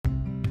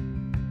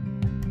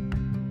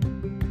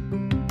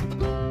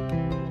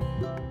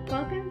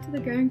to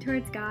the Growing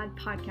Towards God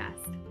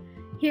podcast.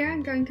 Here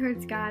on Growing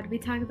Towards God, we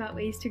talk about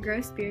ways to grow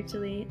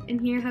spiritually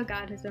and hear how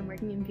God has been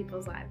working in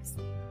people's lives.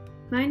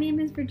 My name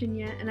is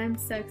Virginia, and I'm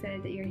so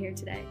excited that you're here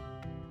today.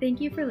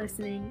 Thank you for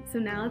listening, so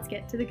now let's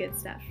get to the good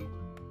stuff.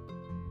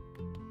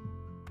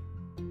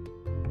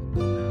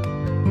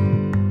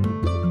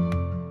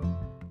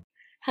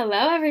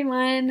 Hello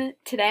everyone!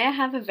 Today I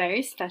have a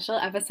very special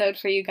episode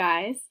for you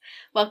guys.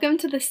 Welcome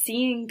to the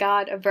Seeing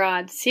God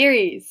Abroad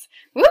series!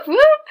 Whoop whoop!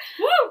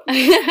 Woo!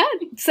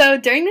 So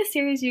during this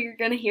series you're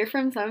going to hear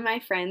from some of my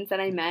friends that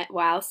I met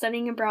while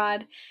studying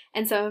abroad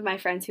and some of my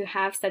friends who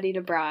have studied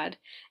abroad.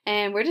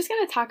 And we're just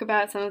going to talk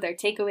about some of their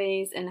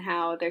takeaways and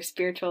how their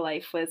spiritual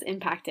life was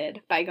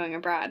impacted by going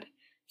abroad.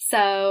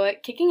 So,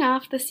 kicking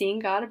off the Seeing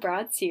God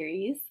Abroad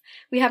series,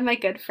 we have my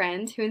good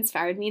friend who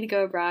inspired me to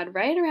go abroad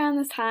right around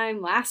this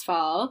time last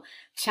fall,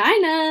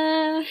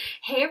 Chynna!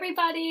 Hey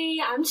everybody,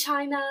 I'm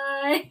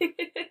Chynna!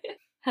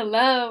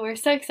 Hello, we're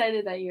so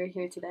excited that you're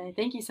here today.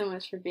 Thank you so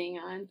much for being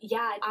on.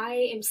 Yeah,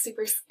 I am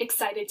super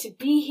excited to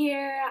be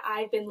here.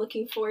 I've been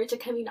looking forward to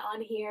coming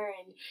on here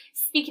and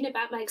speaking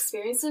about my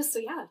experiences, so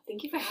yeah,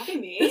 thank you for having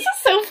me. This is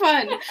so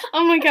fun!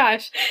 Oh my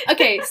gosh.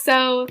 Okay,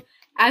 so,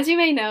 as you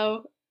may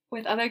know,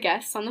 with other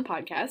guests on the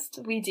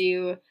podcast, we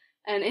do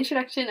an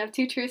introduction of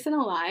 2 truths and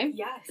a lie.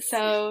 Yes.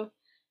 So,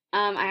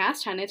 I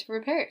asked Chynna to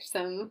prepare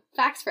some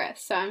facts for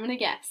us, so I'm going to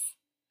guess.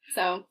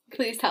 So,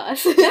 please tell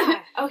us.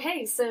 Yeah.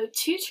 Okay, so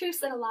 2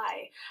 truths and a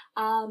lie.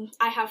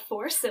 I have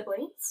 4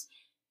 siblings,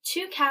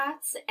 2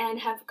 cats, and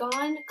have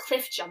gone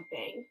cliff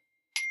jumping.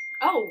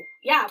 Oh,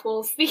 yeah,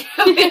 well, speaking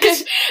of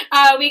which,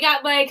 we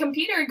got my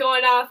computer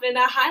going off and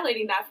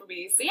highlighting that for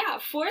me. So yeah,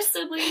 4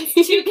 siblings,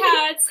 2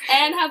 cats,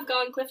 and have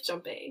gone cliff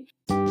jumping.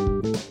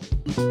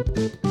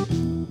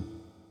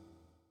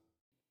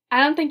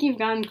 I don't think you've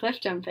gone cliff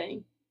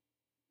jumping.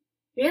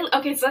 Really?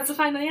 Okay, so that's a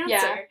final answer.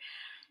 Yeah.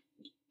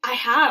 I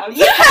have.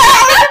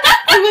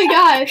 Oh my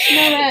gosh, no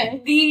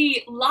way.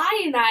 The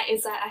lie in that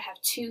is that I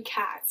have 2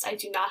 cats. I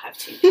do not have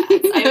 2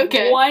 cats. I have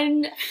Okay.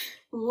 1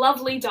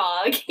 lovely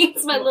dog.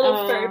 He's my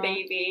little fur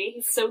baby.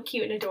 He's so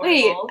cute and adorable.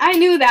 Wait, I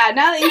knew that.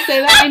 Now that you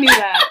say that, I knew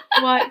that.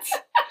 What?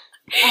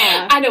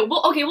 I know.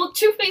 Well,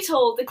 truth be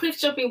told, the cliff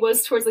jumping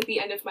was towards, like, the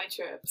end of my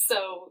trip.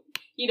 So,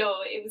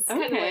 it was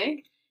kind of,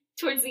 like,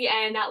 towards the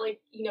end, not, like,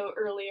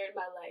 earlier in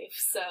my life.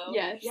 So,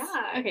 yes.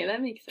 Yeah. Okay,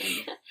 that makes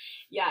sense.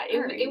 Yeah,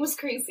 it was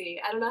crazy.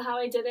 I don't know how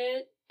I did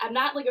it. I'm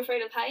not, like,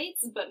 afraid of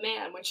heights, but,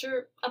 man, once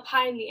you're up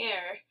high in the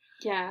air,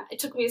 yeah, it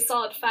took me a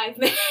solid 5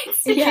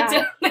 minutes to get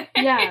down there.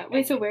 Yeah.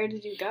 Wait, so where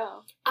did you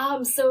go?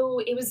 So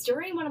it was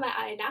during one of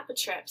my Napa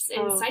trips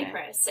in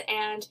Cyprus, okay.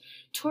 and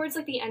towards,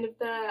 like, the end of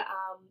the,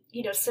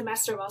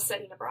 semester while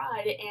studying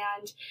abroad,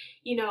 and,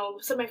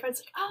 some of my friends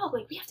like, oh,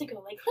 like, we have to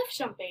go, like, cliff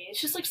jumping. It's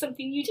just, like,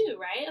 something you do,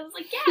 right? I was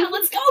like, yeah,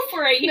 let's go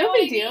for it, No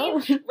big deal.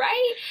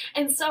 Right?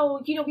 And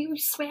so, we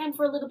swam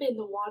for a little bit in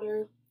the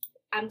water.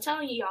 I'm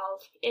telling you, y'all,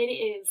 it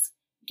is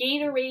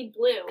Gatorade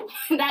blue.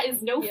 That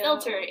is no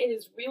filter. It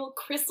is real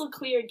crystal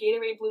clear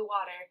Gatorade blue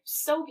water.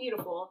 So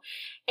beautiful.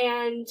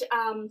 And,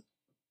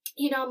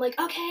 I'm like,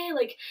 okay,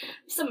 like,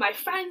 some of my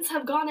friends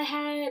have gone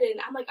ahead, and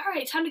I'm like, all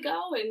right, time to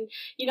go, and,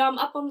 I'm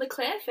up on the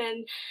cliff,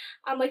 and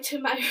I'm like, to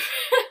my,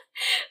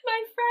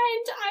 my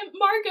friend,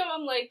 Margot,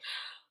 I'm like,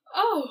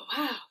 oh,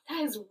 wow,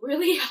 that is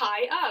really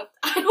high up.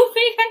 I don't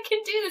think I can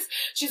do this.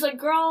 She's like,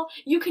 girl,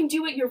 you can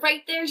do it. You're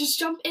right there. Just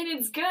jump in.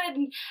 It's good.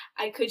 And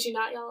I kid you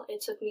not, y'all,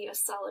 it took me a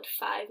solid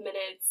 5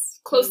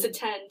 minutes, close to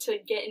 10, to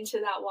get into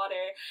that water.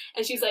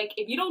 And she's like,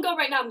 if you don't go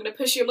right now, I'm going to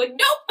push you. I'm like,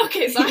 nope.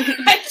 Okay, so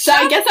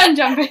I guess I'm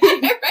jumping.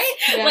 Right?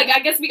 Yeah. Like,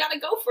 I guess we got to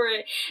go for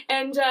it.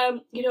 And,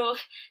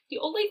 the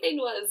only thing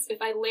was,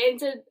 if I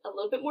landed a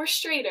little bit more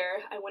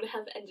straighter, I wouldn't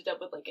have ended up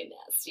with, like, a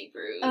nasty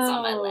bruise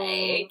on my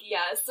leg.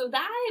 Yeah, so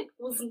that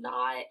was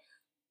not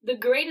the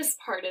greatest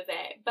part of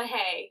it. But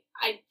hey,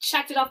 I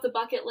checked it off the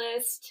bucket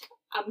list.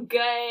 I'm good.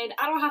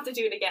 I don't have to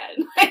do it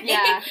again.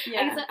 Yeah.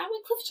 And I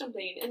went cliff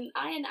jumping in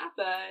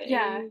Napa.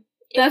 Yeah.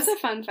 That's a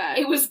fun fact.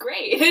 It was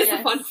great. It is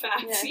a fun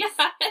fact. Yes.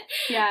 Yeah.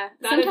 Yeah.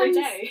 Not every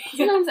day.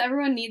 Sometimes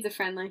everyone needs a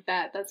friend like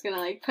that that's gonna,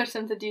 like, push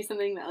them to do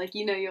something that, like,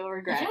 you'll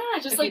regret. Yeah,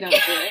 just if like, you don't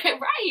do it.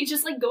 Right,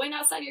 just like going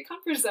outside your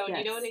comfort zone, Yes.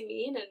 you know what I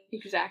mean? And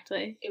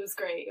Exactly. it was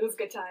great. It was a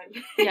good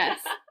time.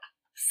 Yes.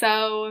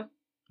 So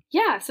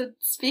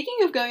speaking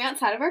of going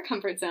outside of our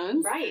comfort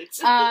zones, Right.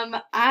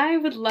 I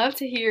would love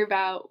to hear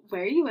about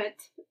where you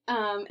went,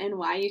 and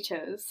why you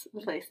chose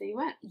the place that you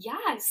went.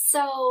 Yeah,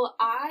 so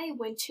I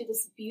went to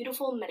this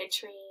beautiful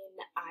Mediterranean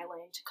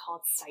island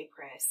called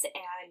Cyprus,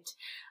 and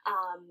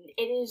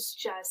it is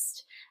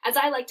just, as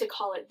I like to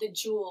call it, the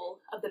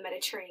jewel of the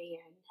Mediterranean.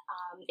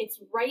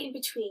 It's right in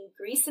between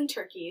Greece and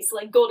Turkey, so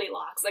like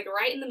Goldilocks, like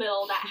right in the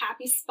middle, that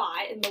happy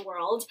spot in the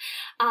world.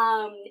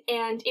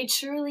 And it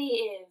truly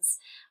is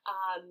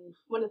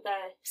one of the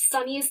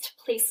sunniest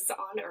places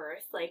on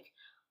earth. Like,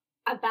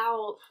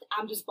 about,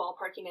 I'm just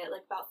ballparking it,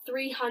 like about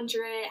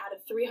 300 out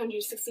of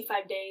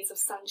 365 days of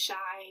sunshine.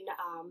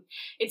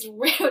 It's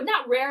rare,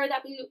 not rare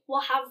that we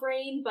will have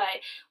rain, but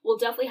we'll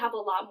definitely have a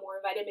lot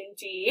more vitamin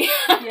D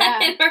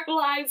in our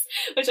lives,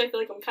 which I feel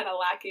like I'm kind of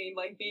lacking,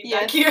 like being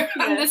back here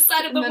on this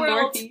side of the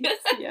world.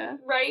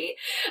 Right?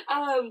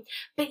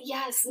 But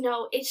yes,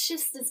 no, it's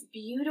just this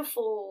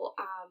beautiful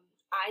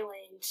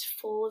island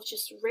full of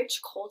just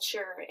rich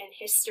culture and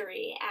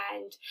history.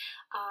 And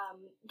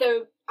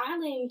the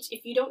island,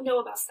 if you don't know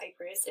about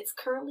Cyprus, it's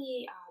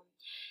currently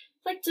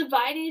like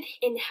divided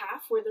in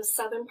half, where the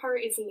southern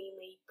part is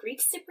mainly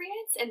Greek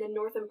Cypriots and the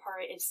northern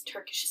part is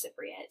Turkish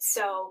Cypriots.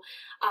 So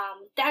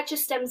that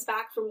just stems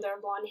back from their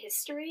long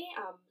history,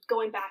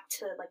 going back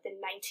to like the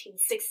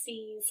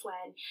 1960s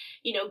when,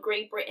 you know,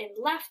 Great Britain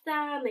left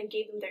them and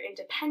gave them their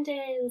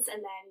independence,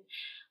 and then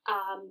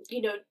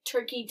you know,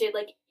 Turkey did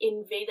like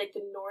invade like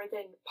the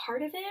northern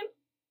part of it.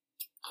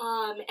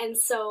 And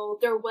so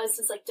there was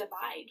this like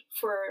divide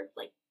for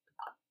like,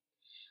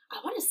 I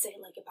want to say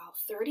like about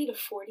 30 to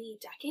 40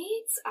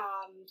 decades.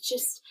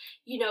 Just,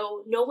 you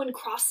know, no one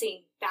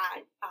crossing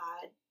that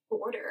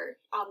border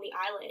on the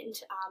island.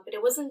 But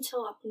it wasn't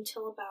until up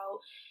until about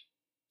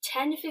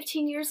 10 to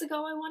 15 years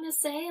ago, I want to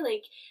say,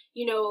 like,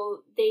 you know,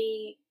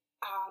 they,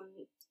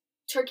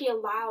 Turkey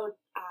allowed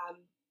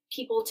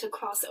people to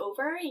cross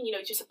over, and, you know,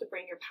 you just have to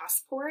bring your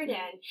passport,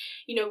 and,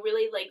 you know,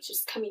 really like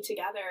just coming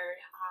together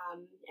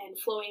and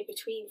flowing in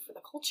between for the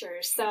culture.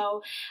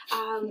 So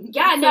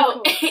yeah, no,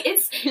 cool.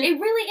 it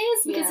really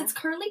is, because it's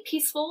currently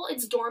peaceful,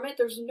 it's dormant,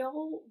 there's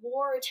no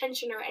war or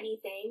tension or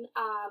anything,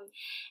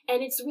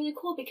 and it's really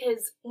cool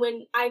because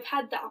when I've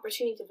had the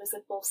opportunity to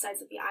visit both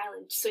sides of the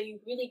island, so you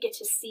really get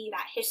to see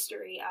that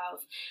history of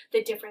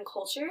the different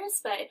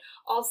cultures, but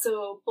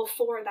also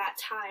before that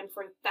time,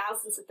 for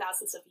thousands and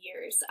thousands of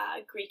years,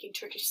 Greek and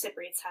Turkish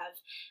Cypriots have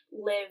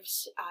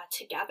lived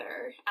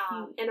together.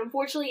 And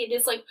unfortunately, it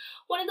is like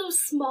one of those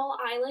small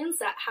islands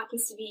that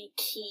happens to be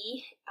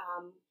key,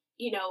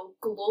 you know,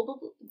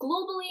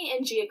 globally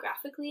and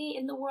geographically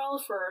in the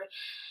world for,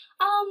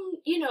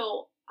 you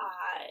know,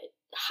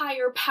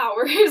 higher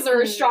powers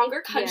or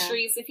stronger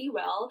countries, if you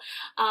will.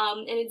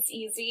 And it's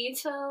easy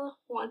to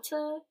want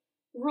to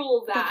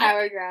rule that. The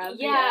power grab.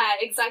 Yeah,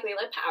 exactly.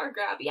 Like power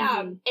grab. Yeah.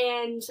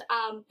 And,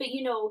 but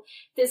you know,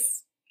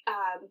 this,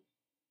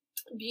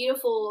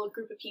 beautiful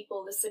group of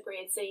people, the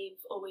Cypriots, they've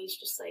always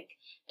just like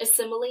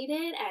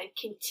assimilated and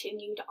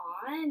continued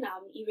on,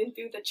 even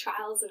through the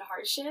trials and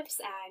hardships.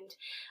 And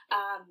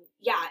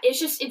yeah,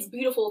 it's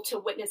beautiful to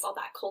witness all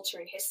that culture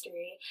and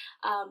history.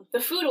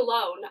 The food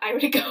alone, I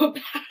would go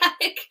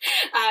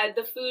back.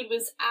 The food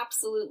was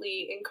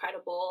absolutely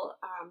incredible.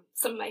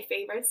 Some of my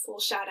favorites, little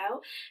shout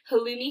out,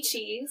 halloumi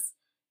cheese.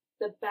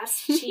 The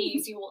best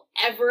cheese you will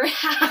ever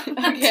have.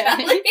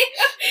 Okay.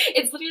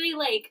 It's literally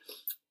like,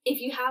 if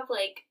you have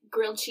like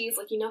grilled cheese,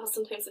 like, you know how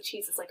sometimes the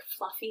cheese is like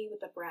fluffy with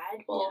the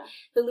bread? Well,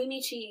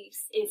 halloumi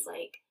cheese is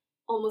like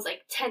almost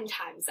like 10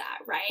 times that,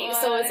 right?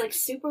 What? So it's like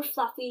super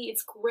fluffy,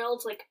 it's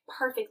grilled like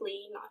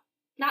perfectly,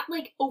 not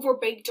like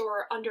overbaked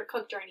or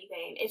undercooked or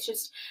anything. It's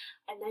just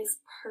a nice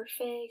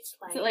perfect,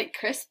 like... Is it like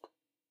crisp?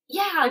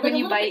 Yeah, like when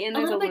you bite in,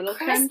 there's a little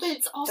crisp, crunch, but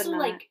it's also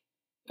like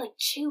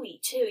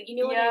chewy too, you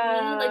know what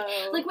I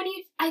mean? Like when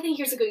you, I think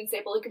here's a good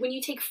example, like when you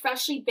take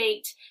freshly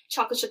baked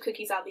chocolate chip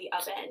cookies out of the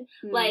oven,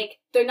 like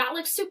they're not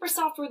like super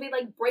soft where they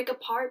like break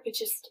apart, but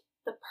just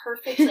the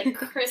perfect like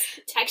crisp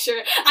texture.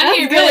 I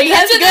mean, really,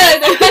 that's good.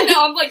 I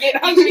know, I'm like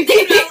getting hungry.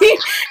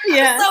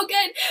 Yeah, so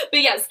good. But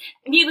yes,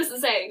 needless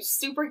to say,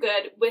 super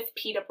good with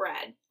pita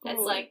bread.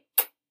 That's like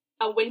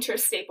a winter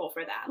staple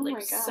for that.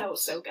 Like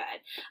so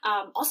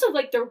good. Also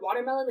like their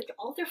watermelon, like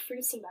all their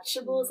fruits and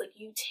vegetables, like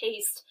you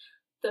taste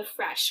the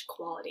fresh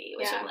quality,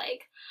 which I'm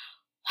like,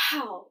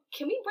 wow,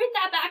 can we bring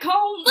that back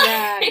home?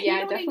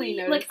 Yeah, definitely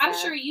noticed like, I'm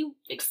sure you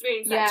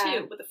experienced that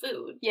too with the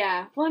food.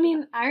 Yeah. Well, I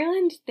mean,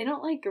 Ireland, they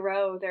don't like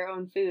grow their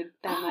own food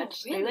that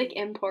much. Really? They like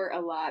import a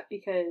lot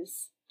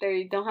because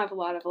they don't have a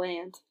lot of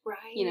land.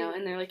 Right. You know,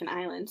 and they're like an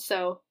island.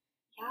 So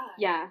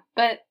yeah.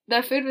 But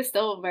the food was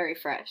still very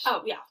fresh.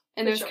 Oh, yeah.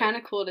 And it was kind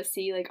of cool to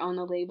see, like, on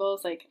the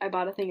labels, like, I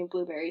bought a thing of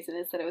blueberries, and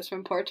it said it was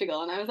from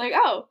Portugal, and I was like,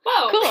 oh,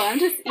 whoa, cool, I'm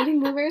just eating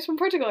blueberries from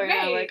Portugal right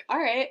now, like,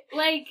 alright.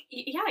 Like,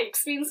 yeah,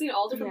 experiencing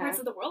all different parts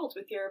of the world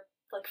with your,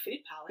 like, food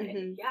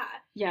palette.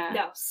 Yeah.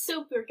 No,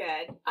 super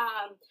good.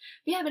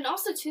 Yeah, but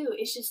also, too,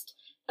 it's just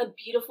a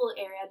beautiful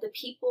area. The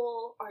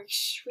people are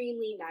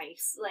extremely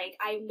nice. Like,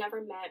 I've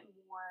never met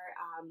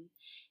more,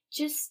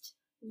 just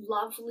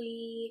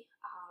lovely,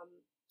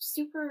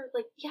 super,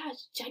 like,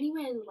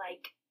 genuine,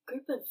 like,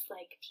 group of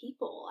like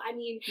people. I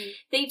mean,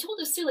 they told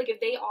us too, like,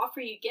 if they offer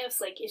you gifts,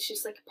 like, it's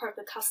just like part of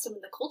the custom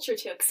and the culture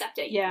to accept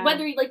it.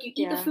 Whether like you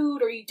eat the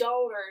food or you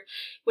don't, or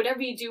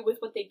whatever you do with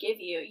what they give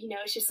you, you know,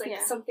 it's just like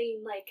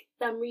something like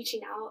them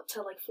reaching out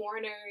to like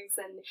foreigners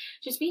and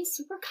just being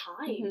super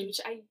kind,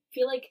 which I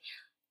feel like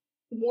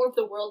more of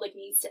the world like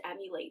needs to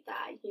emulate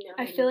that, you know.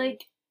 I feel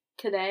like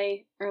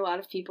today, or a lot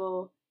of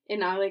people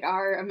in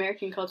our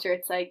American culture,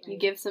 it's like you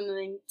give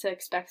something to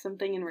expect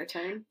something in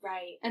return.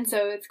 Right. And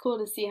so it's cool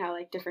to see how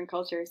like different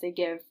cultures, they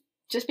give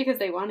just because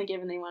they want to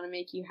give and they want to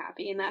make you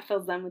happy, and that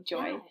fills them with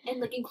joy. Yeah, and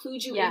like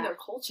include you in their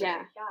culture.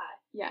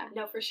 Yeah.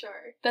 No, for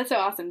sure. That's so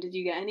awesome. Did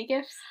you get any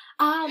gifts?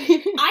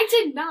 I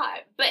did not,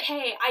 but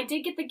hey, I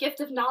did get the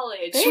gift of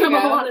knowledge from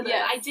a lot of them.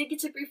 Yes. I did get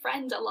to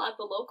befriend a lot of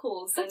the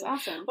locals. That's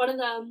awesome. One of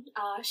them,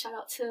 shout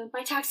out to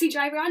my taxi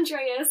driver,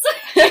 Andreas.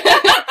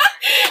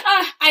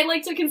 I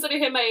like to consider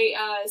him my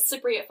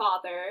Cypriot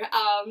father,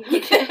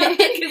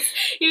 because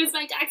he was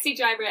my taxi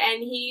driver,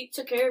 and he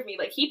took care of me.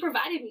 Like, he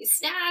provided me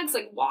snacks,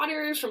 like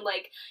waters from,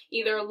 like,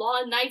 either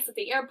long nights at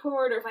the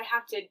airport, or if I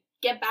have to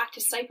get back to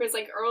Cyprus,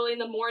 like, early in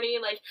the morning.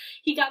 Like,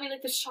 he got me,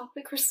 like, this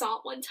chocolate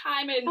croissant one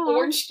time and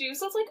orange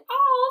juice. I was like,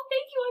 oh,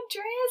 thank you,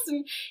 Andreas.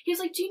 And he was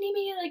like, do you need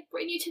me to, like,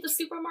 bring you to the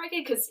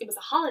supermarket? Because it was a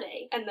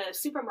holiday, and the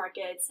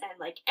supermarkets and,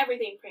 like,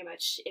 everything pretty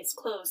much is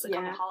closed, like,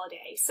 on the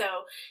holiday. So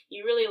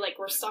you really, like,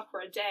 were stuck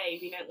for a day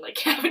if you didn't, like,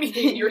 have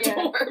anything in your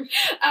dorm.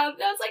 I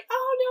was like,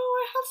 oh, no,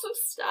 I have some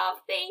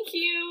stuff. Thank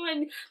you.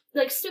 And,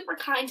 like, super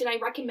kind, and I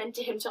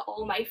recommended him to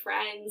all my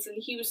friends, and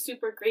he was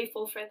super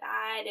grateful for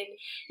that, and,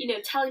 you know,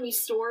 telling me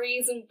stories,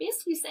 and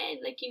basically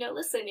saying, like, you know,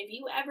 listen, if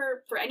you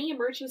ever, for any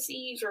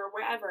emergencies or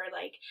wherever,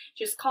 like,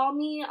 just call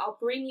me, I'll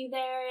bring you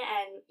there.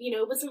 And, you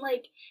know, it wasn't,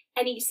 like,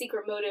 any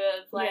secret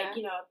motive, like,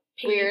 you know,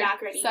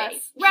 piggyback or anything.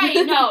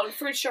 Right, no,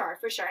 for sure.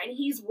 And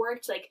he's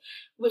worked, like,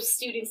 with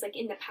students, like,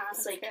 in the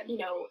past, like, you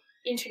know,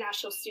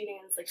 international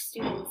students,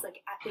 like,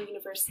 at the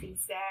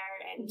universities there,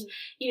 and,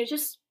 you know,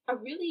 just a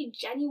really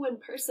genuine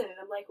person. And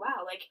I'm like,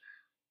 wow, like,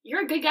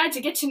 you're a good guy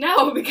to get to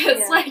know,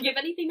 because, like, if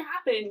anything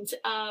happened.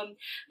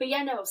 But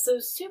yeah, no, so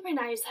super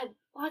nice. Had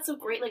lots of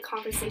great, like,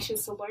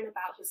 conversations to learn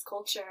about his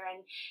culture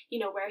and, you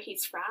know, where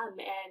he's from.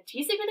 And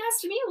he's even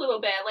asked me a little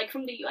bit, like,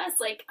 from the U.S.,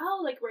 like,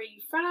 oh, like, where are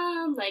you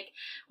from? Like,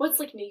 what's,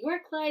 like, New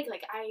York like?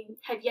 Like, I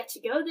had yet to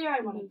go there. I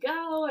want to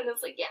go. And I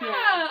was like,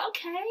 yeah,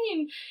 okay.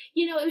 And,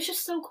 you know, it was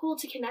just so cool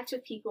to connect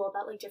with people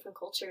about, like, different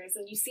cultures.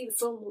 And you see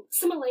the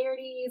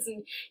similarities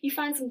and you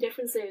find some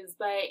differences,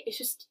 but it's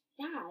just,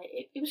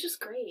 it was just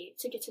great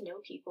to get to know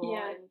people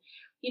and,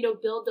 you know,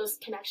 build those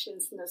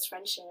connections and those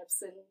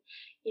friendships. And,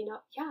 you know,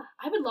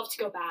 I would love to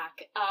go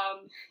back.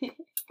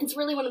 It's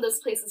really one of those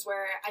places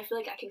where I feel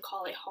like I can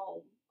call it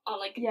home on,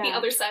 like, the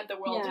other side of the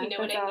world, you know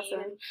what I mean?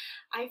 And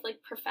I have,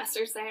 like,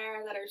 professors there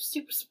that are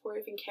super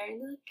supportive and caring.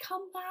 They're like,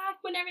 come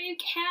back whenever you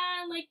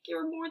can. Like,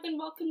 you're more than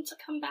welcome to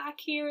come back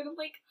here. And I'm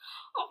like,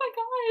 oh my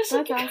gosh,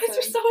 like, you guys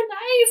are so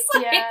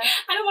nice. Like,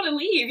 I don't want to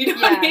leave, you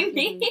know what I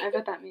mean? I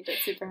bet that made it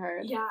super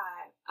hard. Yeah.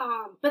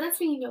 But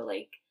that's when, you know,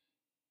 like,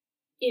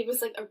 it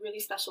was, like, a really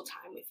special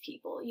time with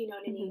people, you know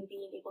what I mean?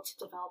 Being able to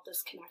develop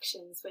those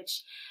connections,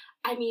 which,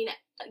 I mean,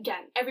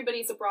 again,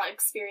 everybody's abroad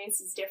experience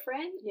is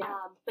different,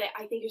 but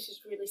I think it's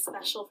just really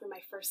special for my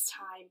first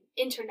time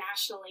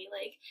internationally,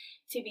 like,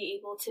 to be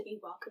able to be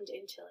welcomed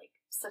into, like,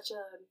 such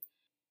a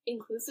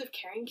inclusive,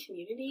 caring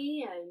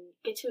community and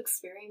get to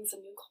experience a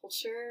new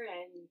culture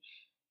and,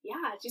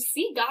 just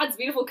see God's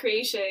beautiful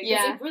creation.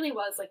 Because it really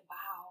was, like,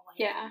 wow.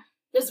 Like,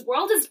 this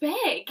world is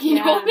big, you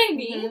know what I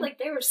mean? Like,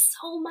 there was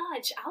so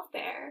much out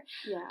there.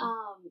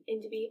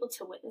 And to be able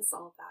to witness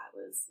all of that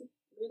was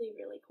really,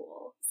 really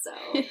cool. So,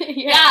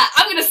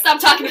 I'm going to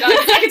stop talking about it,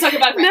 because I can talk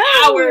about it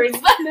for hours.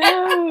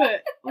 No.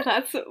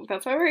 Well,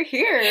 that's why we're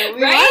here.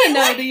 We want to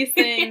know these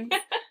things.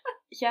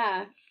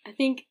 I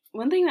think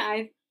one thing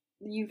that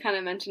you kind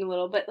of mentioned a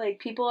little, but, like,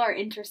 people are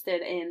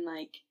interested in,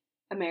 like,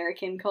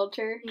 American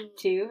culture,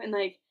 too. And,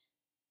 like,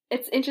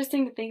 it's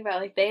interesting to think about,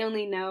 like, they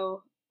only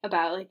know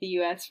about, like, the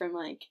U.S. from,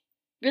 like,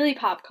 really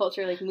pop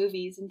culture, like,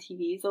 movies and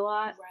TVs a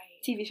lot.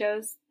 TV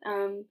shows.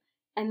 And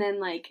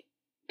then, like,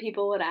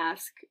 people would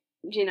ask,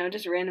 you know,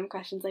 just random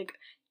questions, like,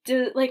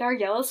 are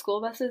yellow school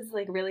buses,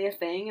 like, really a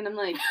thing? And I'm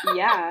like,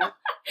 yeah.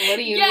 What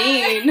do you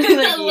mean?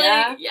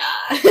 Like,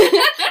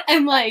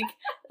 And, like,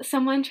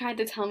 someone tried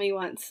to tell me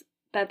once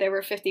that there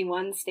were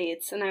 51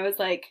 states, and I was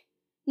like,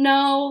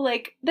 no,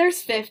 like,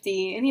 there's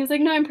 50. And he was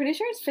like, no, I'm pretty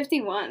sure it's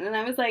 51. And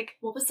I was like,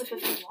 what was the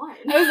 51?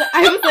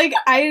 I was like,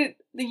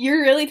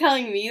 you're really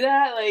telling me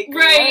that? Like,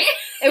 what?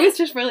 It was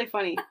just really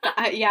funny.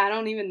 I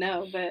don't even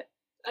know, but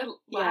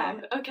wow.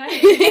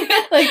 Okay.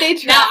 Like, they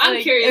tried. Now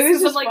I'm curious. It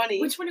was just like, funny.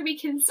 Which one are we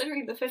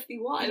considering the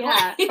 51?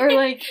 Yeah. Or,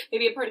 like,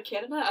 maybe a part of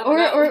Canada?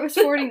 Or it was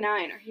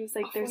 49. Or he was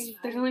like,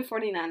 there's only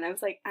 49. I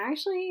was like,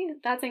 actually,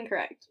 that's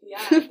incorrect.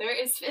 Yeah,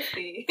 there is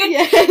 50.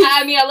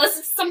 I mean,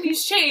 unless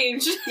something's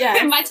changed.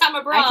 In my time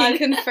abroad. I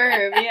can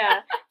confirm.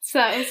 So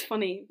that was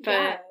funny.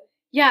 But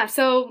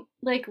so,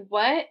 like,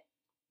 what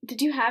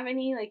did you have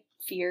any, like,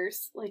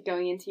 fears, like,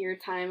 going into your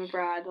time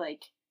abroad?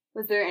 Like,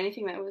 was there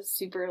anything that was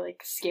super,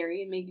 like,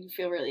 scary and made you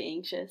feel really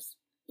anxious?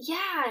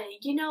 Yeah,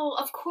 you know,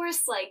 of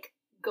course, like,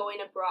 going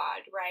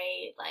abroad,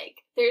 right? Like,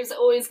 there's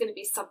always going to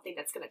be something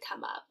that's going to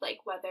come up. Like,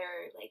 whether,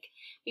 like,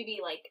 maybe,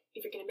 like,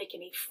 if you're going to make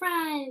any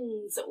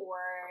friends, or,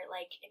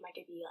 like, am I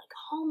going to be, like,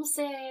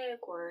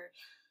 homesick, or,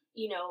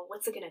 you know,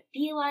 what's it going to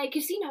be like?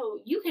 Because, you know,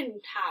 you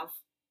can have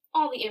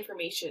all the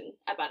information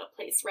about a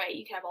place, right?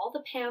 You can have all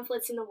the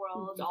pamphlets in the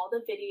world, all the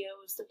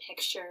videos, the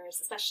pictures,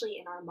 especially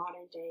in our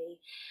modern day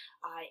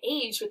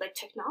age with like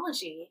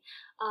technology,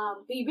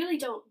 but you really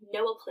don't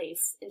know a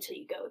place until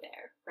you go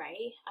there,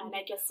 right? And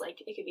I guess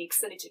like it could be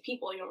extended to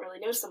people. You don't really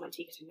know someone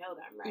till you get to know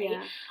them, right?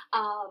 Yeah.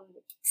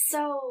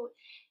 So,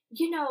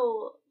 you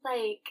know,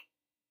 like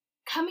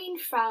coming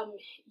from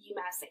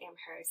UMass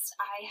Amherst,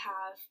 I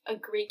have a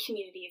great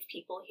community of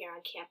people here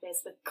on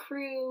campus with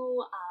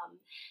crew.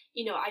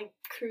 You know,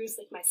 crew's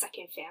like my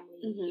second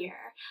family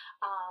here.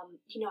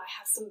 You know, I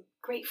have some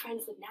great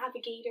friends with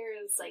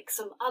navigators, like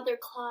some other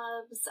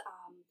clubs.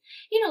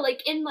 You know,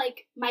 like in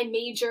like my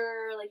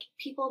major, like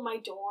people in my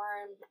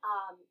dorm.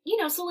 You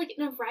know, so like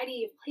in a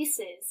variety of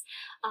places.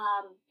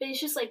 But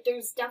it's just like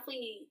there's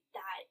definitely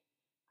that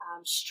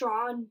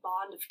strong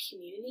bond of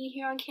community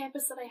here on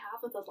campus that I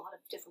have with a lot of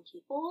different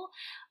people.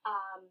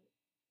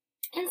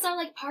 And so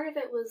like part of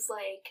it was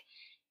like,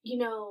 you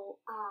know,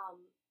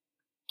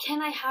 can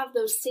I have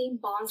those same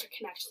bonds or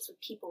connections with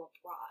people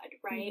abroad,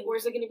 right? Or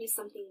is it going to be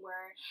something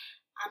where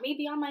I may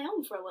be on my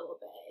own for a little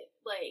bit?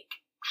 Like,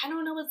 I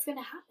don't know what's going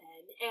to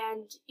happen.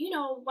 And, you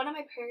know, one of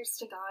my prayers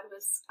to God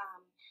was,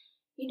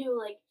 you know,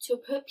 like to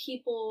put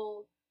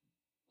people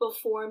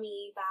before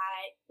me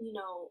that, you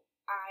know,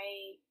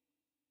 I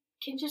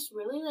can just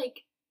really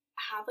like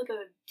have like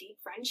a deep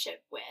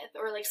friendship with,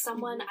 or like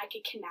someone I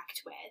could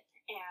connect with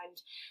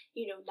and,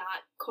 you know,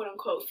 not quote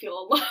unquote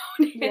feel alone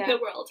in the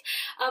world.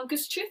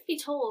 Because truth be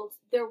told,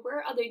 there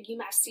were other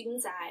UMass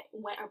students that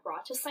went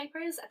abroad to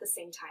Cyprus at the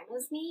same time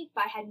as me,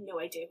 but I had no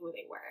idea who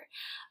they were.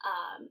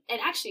 And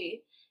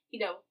actually, you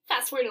know,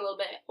 fast forward a little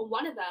bit,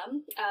 one of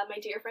them, my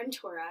dear friend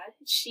Tora,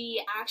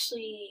 she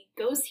actually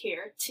goes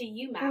here to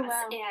UMass,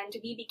 and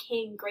we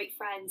became great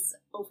friends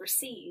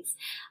overseas.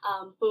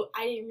 But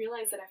I didn't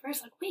realize that at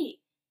first, like, wait,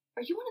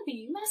 are you one of the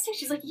UMass students?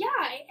 She's like, yeah,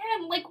 I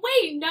am. Like,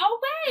 wait, no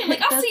way.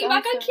 Like, I'll see you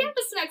back on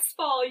campus next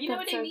fall. You know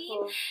what I mean?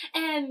 Cool.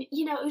 And,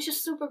 you know, it was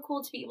just super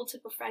cool to be able to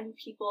befriend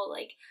people,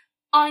 like,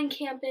 on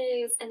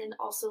campus, and then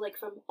also like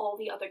from all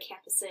the other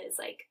campuses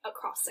like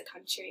across the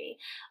country.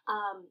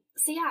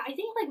 So yeah, I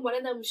think like one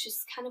of them was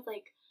just kind of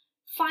like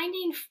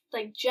finding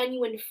like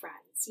genuine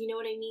friends, you know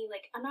what I mean?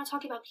 Like I'm not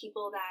talking about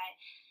people that,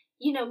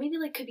 you know, maybe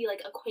like could be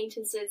like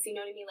acquaintances, you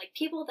know what I mean? Like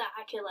people that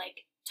I could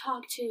like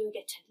talk to,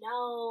 get to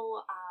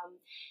know,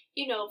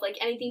 you know, if like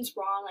anything's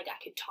wrong, like I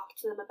could talk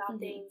to them about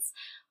things.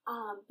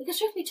 Because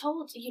truth be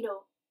told, you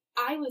know,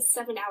 I was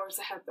 7 hours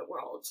ahead of the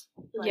world,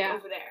 like,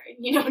 over there.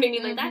 You know what I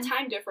mean? Like, that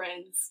time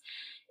difference,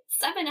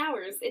 7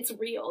 hours, it's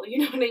real. You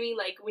know what I mean?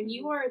 Like, when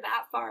you are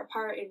that far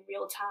apart in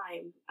real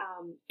time,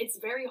 it's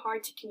very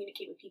hard to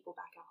communicate with people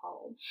back at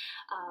home.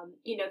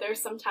 You know, there's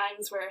some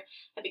times where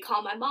I'd be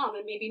calling my mom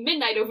and maybe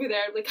midnight over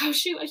there, like, oh,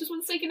 shoot, I just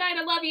want to say goodnight,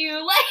 I love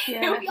you.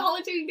 Like, we all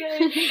are doing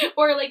good.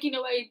 Or, like, you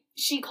know,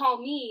 she'd call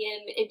me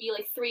and it'd be,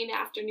 like, 3 in the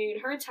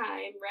afternoon her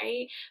time,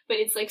 right? But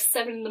it's, like,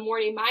 7 in the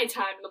morning my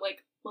time, and I'm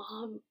like,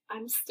 Mom,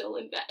 I'm still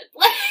in bed.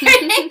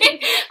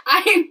 Like,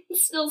 I'm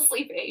still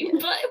sleeping,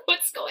 but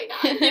what's going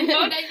on? You know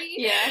what I mean?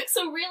 Yeah.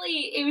 So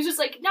really, it was just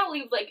like, not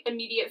only with like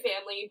immediate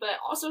family, but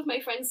also with my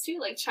friends too,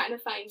 like trying to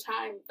find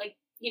time, like,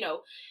 you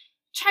know,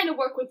 trying to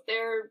work with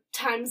their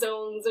time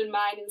zones and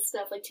mine and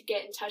stuff, like to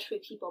get in touch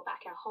with people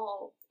back at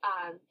home.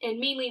 And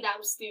mainly that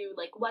was through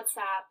like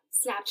WhatsApp,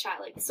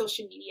 Snapchat, like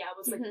social media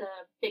was like the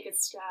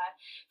biggest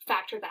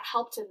factor that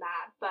helped in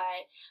that.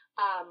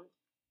 But,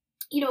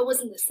 you know, it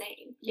wasn't the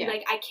same. Yeah.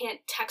 Like, I can't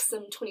text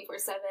them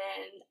 24/7.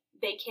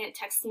 They can't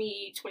text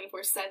me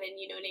 24/7,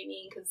 you know what I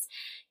mean? Because,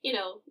 you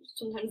know,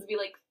 sometimes it'd be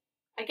like,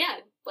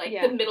 again, like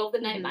the middle of the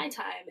night my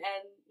time.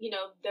 And, you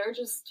know, they're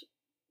just,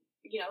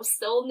 you know,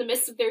 still in the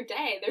midst of their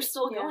day. They're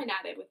still going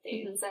at it with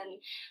things and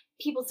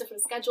people's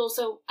different schedules.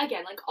 So,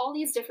 again, like all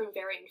these different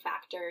varying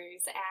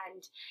factors.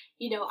 And,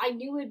 you know, I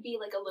knew it would be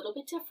like a little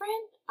bit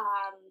different.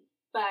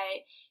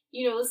 But,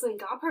 you know, listen,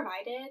 God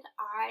provided.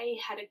 I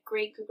had a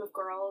great group of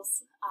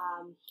girls.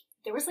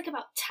 There was like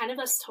about 10 of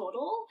us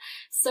total.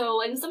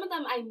 So, and some of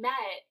them I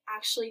met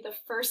actually the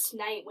first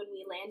night when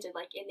we landed,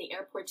 like in the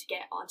airport to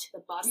get onto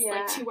the bus,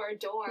 like to our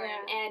dorm.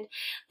 And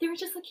they were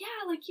just like,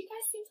 yeah, like you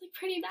guys seem like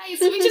pretty nice.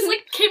 So we just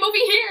like came over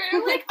here.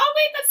 And I'm like, oh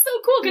wait, that's so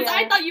cool. Because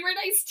I thought you were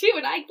nice too.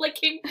 And I like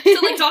came to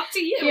like talk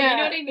to you. You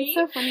know what I mean? It's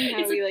so funny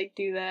how we like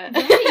do that.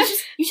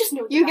 You just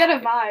know the you vibe. get a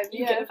vibe.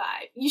 You get a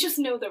vibe. You just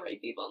know the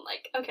right people. And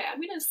like, okay, I'm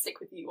going to stick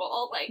with you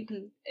all. Like,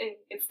 and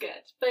it's good.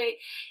 But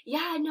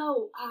yeah,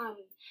 no,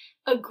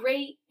 a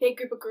great big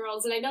group of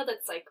girls, and I know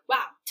that's like,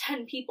 wow,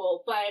 10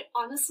 people, but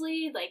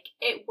honestly, like,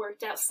 it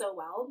worked out so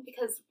well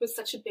because with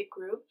such a big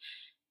group,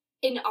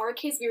 in our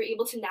case, we were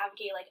able to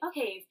navigate, like,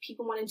 okay, if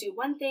people want to do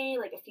one thing,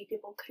 like, a few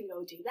people can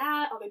go do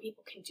that, other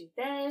people can do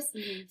this.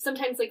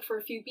 Sometimes, like, for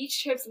a few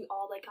beach trips, we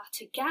all, like, got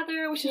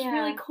together, which is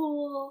really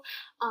cool.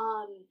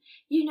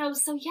 You know,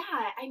 so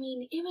yeah, I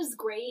mean, it was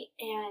great,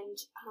 and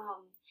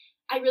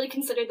I really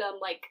consider them,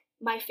 like,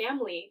 my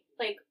family.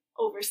 Like,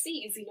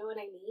 overseas, you know what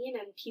I mean?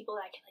 And people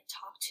that I can like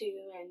talk to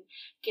and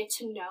get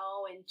to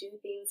know and do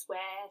things with.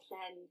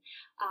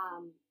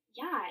 And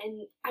yeah,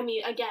 and I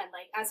mean, again,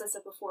 like as I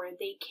said before,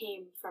 they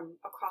came from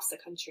across the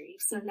country.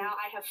 So now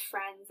I have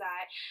friends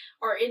that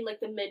are in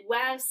like the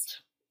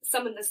Midwest,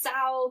 some in the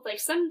South, like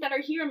some that are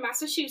here in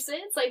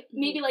Massachusetts, like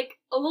maybe like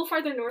a little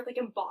farther north, like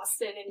in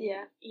Boston, and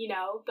you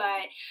know,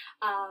 but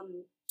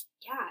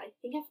yeah, I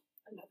think I've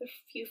another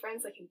few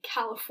friends like in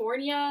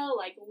California,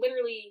 like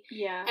literally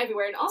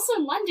everywhere, and also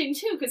in London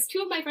too, because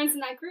 2 of my friends in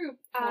that group,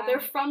 they're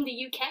from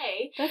the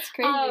UK. That's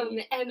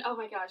crazy. And oh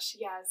my gosh,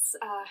 yes,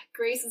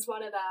 Grace is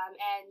one of them,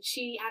 and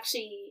she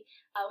actually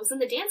was in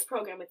the dance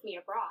program with me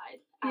abroad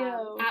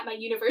at my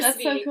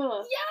university. That's so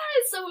cool.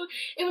 Yeah, so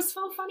it was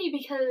so funny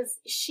because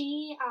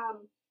she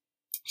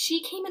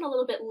came in a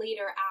little bit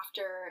later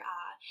after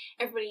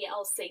everybody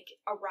else like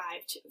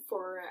arrived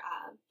for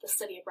the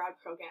study abroad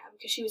program,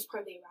 because she was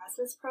part of the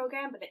Erasmus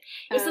program, but it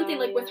was something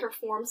like with her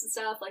forms and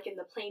stuff, like in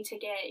the plane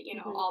ticket, you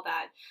know, all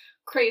that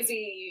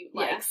crazy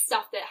like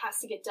stuff that has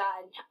to get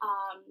done.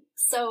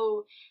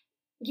 So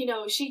you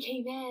know, she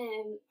came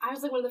in, I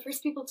was like one of the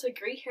first people to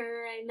greet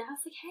her, and I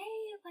was like,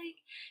 hey, like,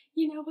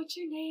 you know, what's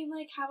your name?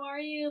 Like, how are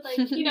you? Like,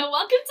 you know,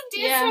 welcome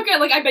to dance program.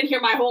 Like, I've been here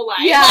my whole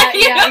life. Yeah,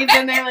 like, you've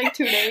been there like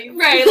 2 days.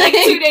 Right, like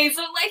 2 days.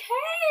 So I'm like,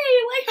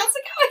 hey, like, how's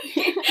it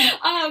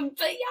going?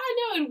 But yeah,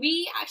 no, and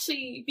we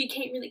actually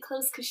became really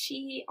close because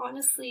she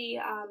honestly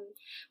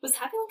was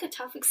having like a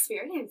tough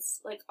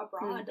experience, like,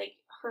 abroad. Like,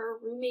 her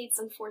roommates,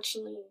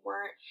 unfortunately,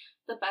 weren't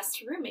the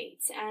best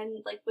roommates, and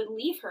like would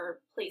leave her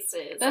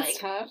places. That's like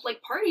tough.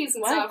 Like parties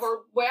and stuff,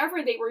 or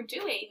wherever they were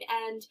doing.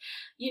 And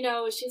you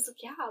know, she's like,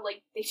 yeah,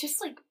 like they just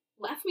like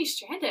left me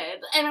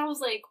stranded. And I was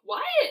like,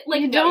 what?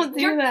 Like, you don't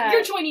do that.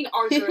 You're joining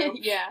our group.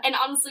 Yeah. And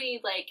honestly,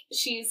 like,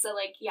 she's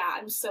like, yeah,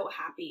 I'm so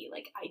happy,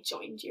 like, I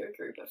joined your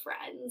group of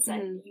friends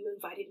and you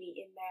invited me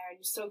in there, and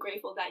I'm so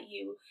grateful that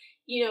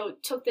you know,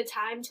 took the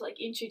time to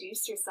like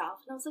introduce yourself.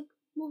 And I was like,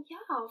 well,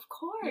 yeah, of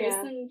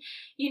course. And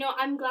you know,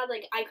 I'm glad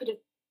like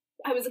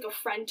I was like a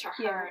friend to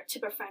her, to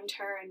befriend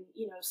her. And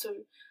you know, so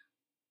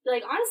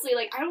like honestly,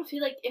 like I don't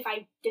feel like if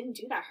I didn't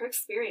do that, her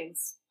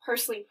experience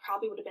personally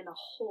probably would have been a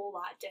whole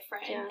lot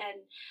different.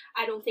 And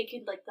I don't think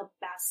in like the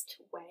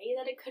best way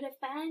that it could have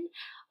been.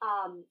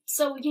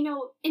 So you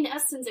know, in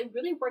essence, it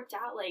really worked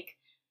out, like,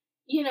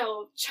 you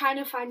know, trying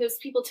to find those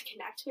people to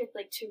connect with,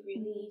 like to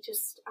really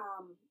just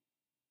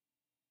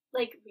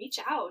like reach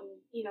out and,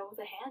 you know, with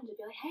a hand and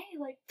be like, hey,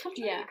 like come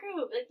join the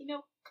group, like, you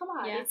know, come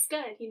on, it's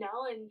good, you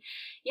know. And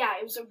yeah,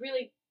 it was a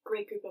really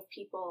great group of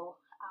people.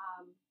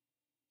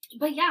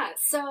 But yeah,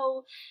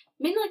 so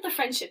mainly like the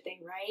friendship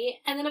thing, right?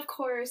 And then of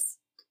course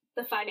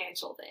the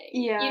financial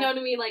thing. You know what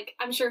I mean? Like,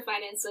 I'm sure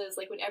finances,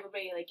 like when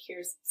everybody like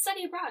hears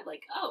study abroad,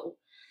 like, oh,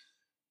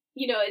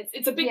 you know,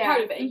 it's a big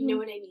part of it, you know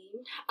what I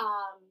mean?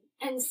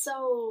 And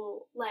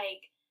so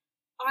like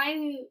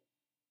I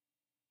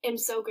am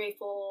so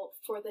grateful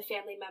for the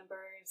family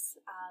members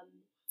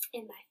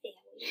in my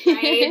family,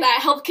 right, that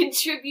helped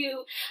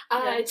contribute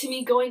to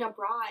me going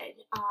abroad.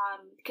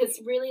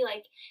 Because really,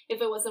 like,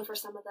 if it wasn't for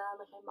some of them,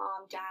 like my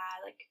mom,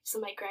 dad, like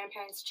some of my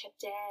grandparents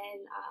chipped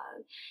in,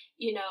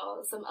 you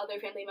know, some other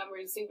family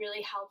members who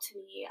really helped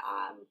me,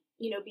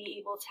 you know, be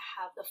able to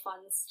have the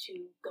funds to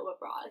go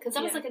abroad. Because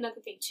that was like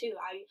another thing too.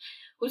 I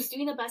was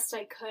doing the best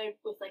I could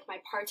with like my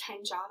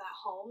part-time job at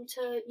home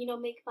to, you know,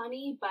 make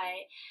money, but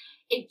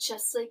it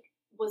just like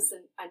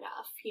wasn't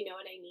enough, you know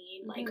what I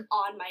mean? Like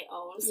on my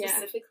own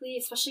specifically,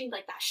 especially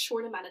like that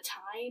short amount of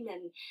time.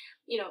 And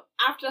you know,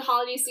 after the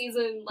holiday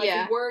season,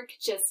 like work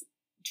just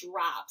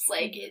drops,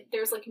 like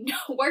there's like no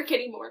work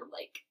anymore. I'm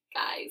like,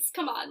 guys,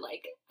 come on,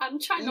 like I'm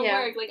trying to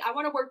work, like I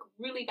want to work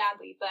really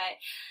badly. But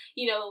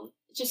you know,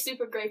 just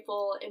super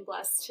grateful and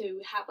blessed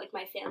to have like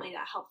my family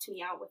that helped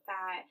me out with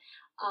that.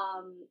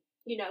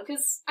 You know,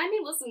 because I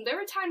mean, listen, there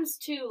were times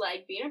too,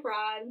 like being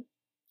abroad,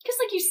 because,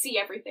 like, you see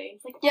everything.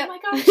 It's like, oh my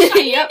gosh,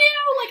 I need now.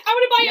 Like, I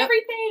want to buy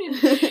everything.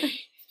 And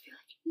you're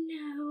like,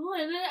 no.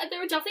 And then there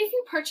were definitely a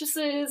few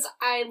purchases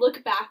I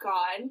look back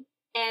on,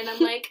 and I'm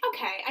like,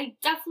 okay, I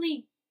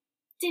definitely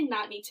did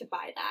not need to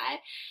buy that.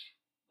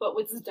 But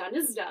what's done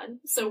is done.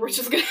 So we're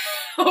just going to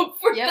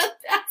hope for the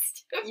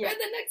best for the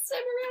next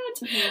time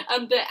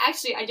around. But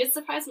actually, I did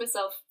surprise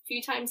myself a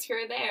few times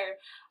here or there.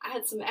 I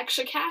had some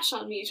extra cash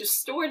on me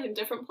just stored in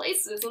different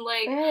places. I'm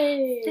like,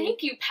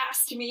 thank you,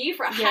 past me,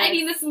 for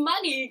hiding this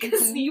money,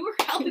 because you were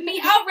helping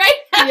me out right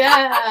now.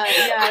 Yeah,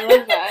 I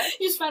love that.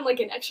 You just find like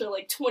an extra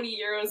like 20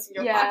 euros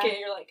in your pocket, and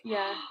you're like,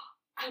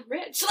 I'm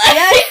rich.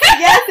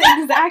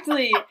 Yes,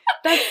 exactly.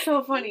 That's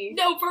so funny.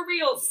 No, for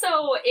real.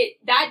 So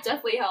that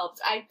definitely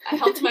helped. I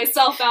helped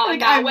myself out like, in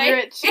that I'm way.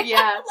 Rich.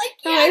 Yeah. Like,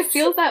 no, it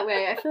feels that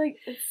way. I feel like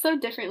it's so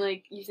different,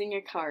 like using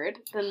your card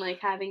than like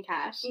having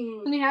cash.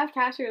 When you have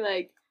cash, you're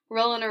like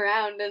rolling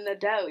around in the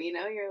dough. You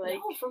know, you're like,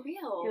 no, for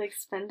real. You're like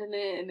spending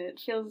it, and it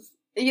feels.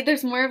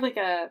 There's more of like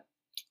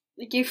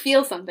like you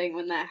feel something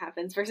when that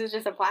happens versus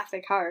just a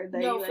plastic card.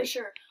 That no, you, like, for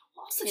sure.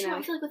 Also, too,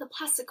 I feel like with a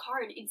plastic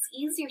card, it's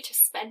easier to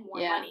spend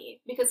more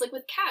money. Because, like,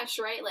 with cash,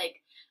 right, like,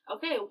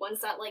 okay,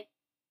 once that, like,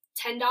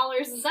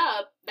 $10 is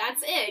up,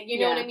 that's it. You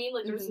know what I mean?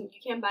 Like, Mm-hmm.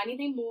 you can't buy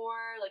anything more,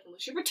 like,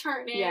 unless you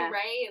return it,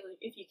 right? Like,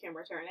 if you can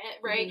return it,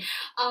 right?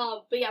 Mm-hmm.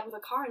 But yeah, with a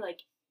car, like,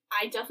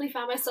 I definitely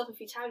found myself a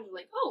few times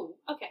like, oh,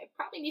 okay,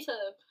 probably need to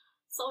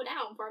slow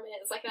down for a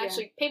minute so I can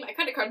actually pay my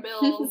credit card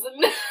bills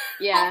and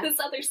all this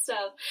other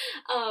stuff.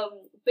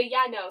 But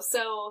yeah, no,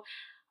 so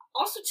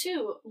also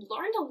too,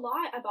 learned a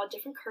lot about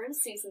different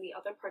currencies in the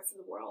other parts of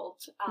the world.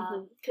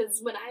 Because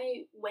when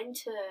I went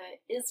to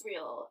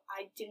Israel,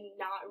 I did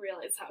not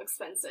realize how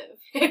expensive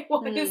it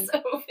was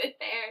over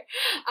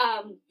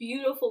there.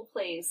 Beautiful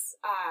place.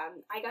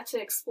 I got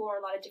to explore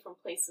a lot of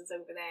different places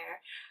over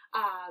there.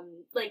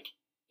 Like,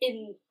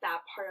 in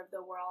that part of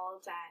the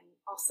world, and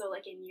also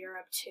like in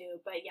Europe too.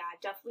 But yeah,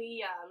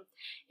 definitely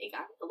it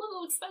got a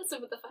little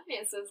expensive with the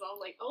finances. I was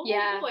like, oh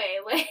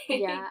boy, like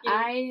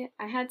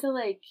I had to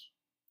like,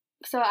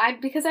 so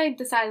because I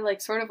decided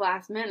like sort of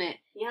last minute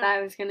that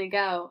I was gonna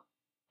go,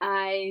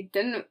 I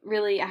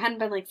hadn't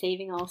been like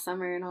saving all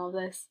summer and all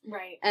this,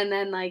 right? And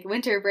then like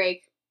winter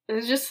break, it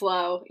was just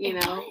slow, you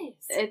know.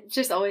 It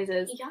just always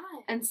is. Yeah.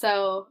 And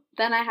so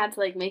then I had to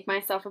like make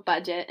myself a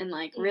budget and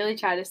like really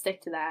try to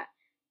stick to that.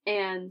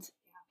 And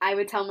I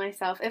would tell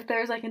myself, if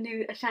there was like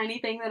a shiny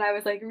thing that I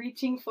was like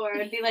reaching for,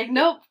 I'd be like,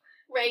 nope,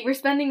 right, we're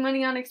spending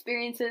money on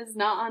experiences,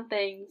 not on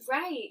things,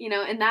 right? You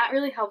know, and that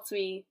really helped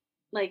me.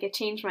 Like, it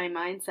changed my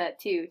mindset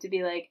too, to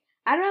be like,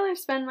 I'd rather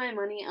spend my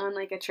money on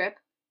like a trip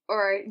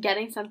or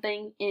getting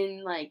something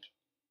in like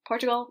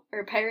Portugal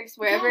or Paris,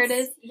 wherever it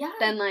is,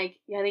 than like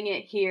getting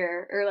it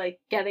here or like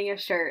getting a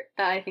shirt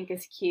that I think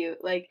is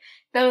cute. Like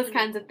those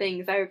kinds of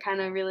things, I would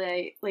kind of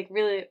really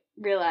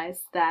realize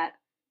that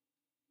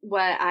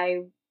what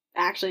I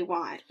actually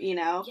want, you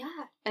know? Yeah.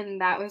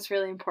 And that was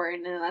really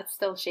important, and that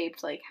still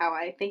shaped, like, how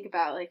I think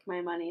about, like,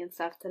 my money and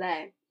stuff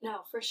today.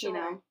 No, for sure. You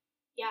know?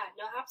 Yeah,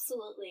 no,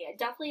 absolutely.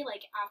 Definitely,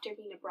 like, after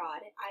being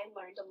abroad, I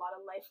learned a lot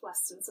of life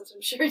lessons, as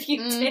I'm sure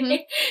you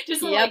did.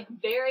 Just like,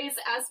 various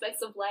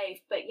aspects of life.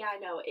 But yeah,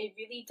 no, it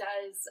really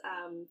does,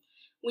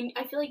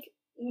 I feel like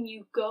when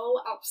you go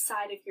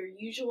outside of your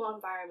usual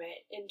environment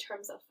in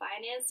terms of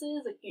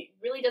finances, like, it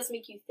really does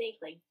make you think,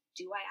 like,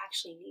 do I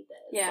actually need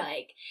this? Yeah.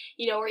 Like,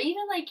 you know, or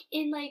even like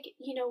in like,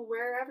 you know,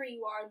 wherever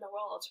you are in the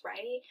world,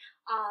 right?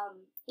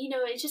 You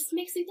know, it just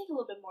makes you think a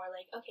little bit more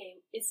like, okay,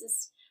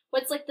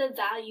 what's like the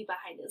value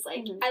behind this?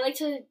 Like, I like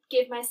to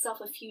give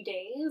myself a few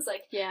days,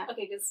 like,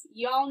 okay, because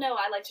y'all know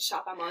I like to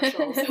shop at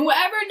Marshalls.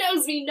 Whoever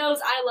knows me knows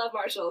I love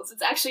Marshalls.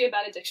 It's actually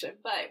about addiction,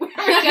 but we're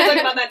not gonna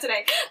talk about that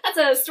today. That's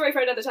a story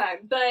for another time.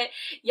 But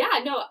yeah,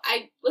 no,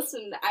 I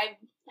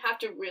have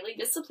to really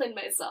discipline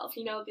myself,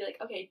 you know, be like,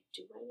 okay,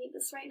 do I need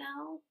this right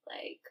now?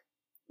 Like,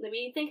 let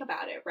me think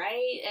about it,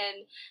 right?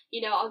 And,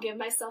 you know, I'll give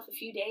myself a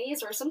few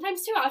days, or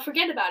sometimes too, I'll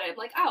forget about it. I'm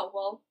like, oh,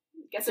 well,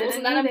 guess it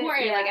wasn't that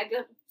important. Like, I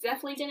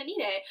definitely didn't need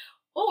it.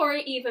 Or,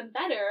 even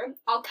better,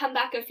 I'll come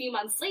back a few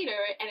months later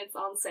and it's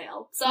on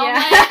sale. So I'm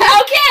like,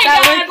 okay,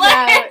 God,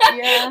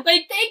 like,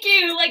 like, thank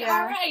you, like,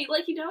 all right,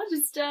 like, you know,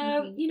 just,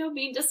 you know,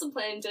 being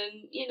disciplined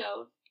and, you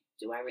know,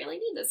 do I really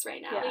need this right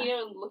now? You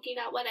know, looking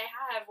at what I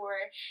have, or,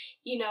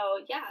 you know,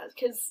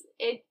 because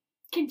it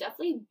can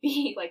definitely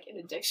be like an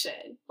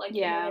addiction, like,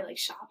 you know, like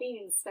shopping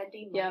and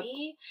spending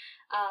money.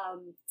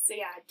 So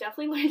yeah,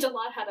 definitely learned a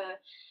lot how to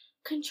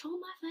control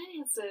my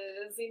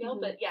finances, you know,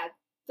 but yeah,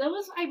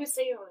 those I would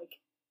say are like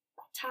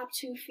my top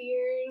 2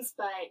 fears,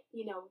 but,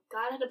 you know,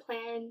 God had a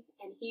plan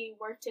and he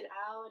worked it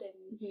out,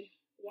 and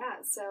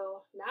yeah,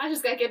 so now I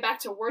just gotta get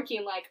back to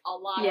working like a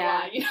lot,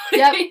 you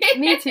know?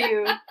 Me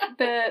too.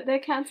 The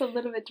account's a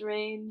little bit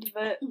drained,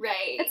 but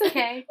it's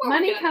okay.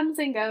 Money comes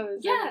and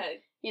goes. And,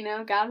 you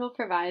know, God will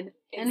provide.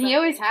 And he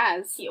always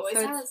has. He always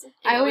has.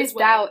 I always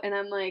doubt, and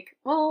I'm like,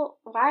 well,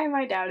 why am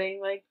I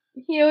doubting? Like,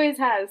 he always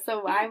has,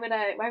 so why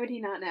would he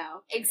not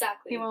now?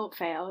 Exactly. He won't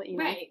fail, you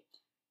know? Right.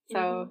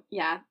 So,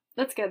 yeah,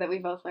 that's good that we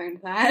both learned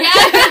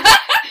that.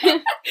 Yeah.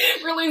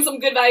 We're learning some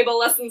good, valuable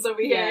lessons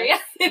over here.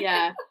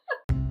 Yeah.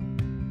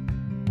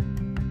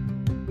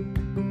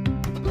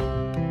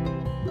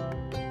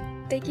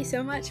 Thank you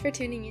so much for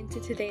tuning in to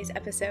today's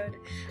episode.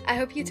 I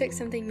hope you took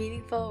something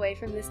meaningful away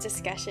from this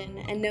discussion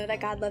and know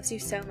that God loves you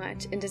so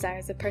much and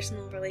desires a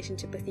personal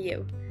relationship with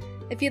you.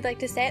 If you'd like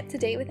to stay up to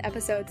date with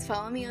episodes,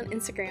 follow me on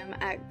Instagram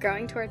at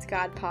Growing Towards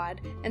God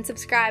Pod and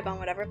subscribe on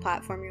whatever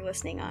platform you're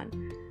listening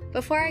on.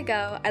 Before I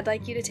go, I'd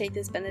like you to take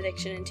this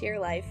benediction into your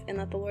life and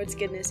let the Lord's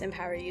goodness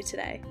empower you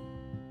today.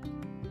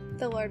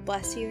 The Lord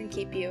bless you and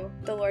keep you.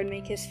 The Lord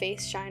make his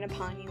face shine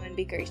upon you and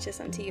be gracious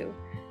unto you.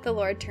 The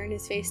Lord turn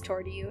his face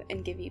toward you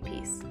and give you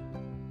peace.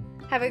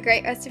 Have a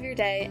great rest of your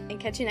day, and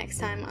catch you next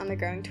time on the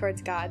Growing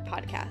Towards God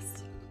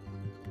podcast.